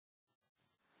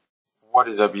What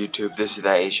is up, YouTube? This is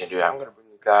that Asian dude. I'm gonna bring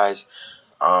you guys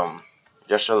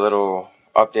just a little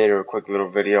update or a quick little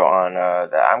video on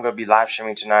that I'm gonna be live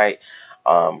streaming tonight.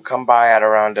 Come by at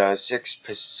around 6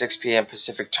 p.m.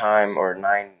 Pacific time or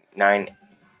 9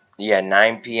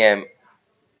 p.m.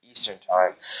 Eastern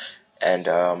time.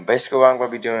 And basically what I'm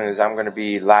gonna be doing is I'm gonna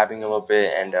be labbing a little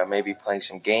bit and maybe playing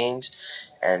some games.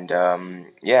 And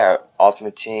yeah,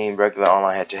 Ultimate Team, regular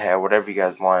online head-to-head, whatever you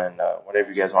guys want, and whatever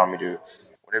you guys want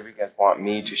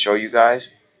me to show you guys.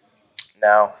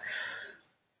 Now,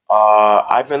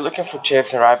 I've been looking for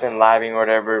tips and I've been living or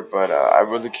whatever, but I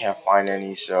really can't find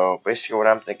any. So basically, what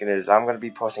I'm thinking is I'm gonna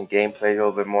be posting gameplay a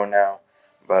little bit more now.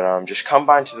 But just come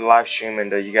by to the live stream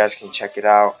and you guys can check it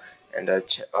out, and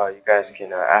you guys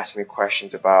can ask me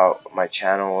questions about my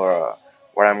channel or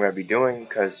what I'm gonna be doing,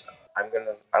 because I'm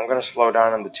gonna slow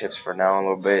down on the tips for now a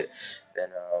little bit. Then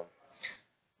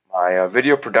my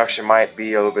video production might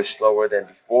be a little bit slower than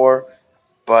before,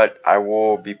 but I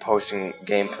will be posting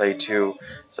gameplay too,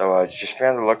 so just be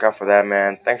on the lookout for that,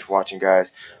 man. Thanks for watching,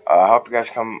 guys. I hope you guys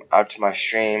come out to my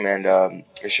stream, and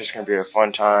it's just gonna be a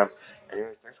fun time.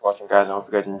 Anyways, thanks for watching, guys. I hope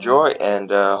you guys enjoy, and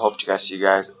hope you guys see you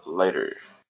guys later.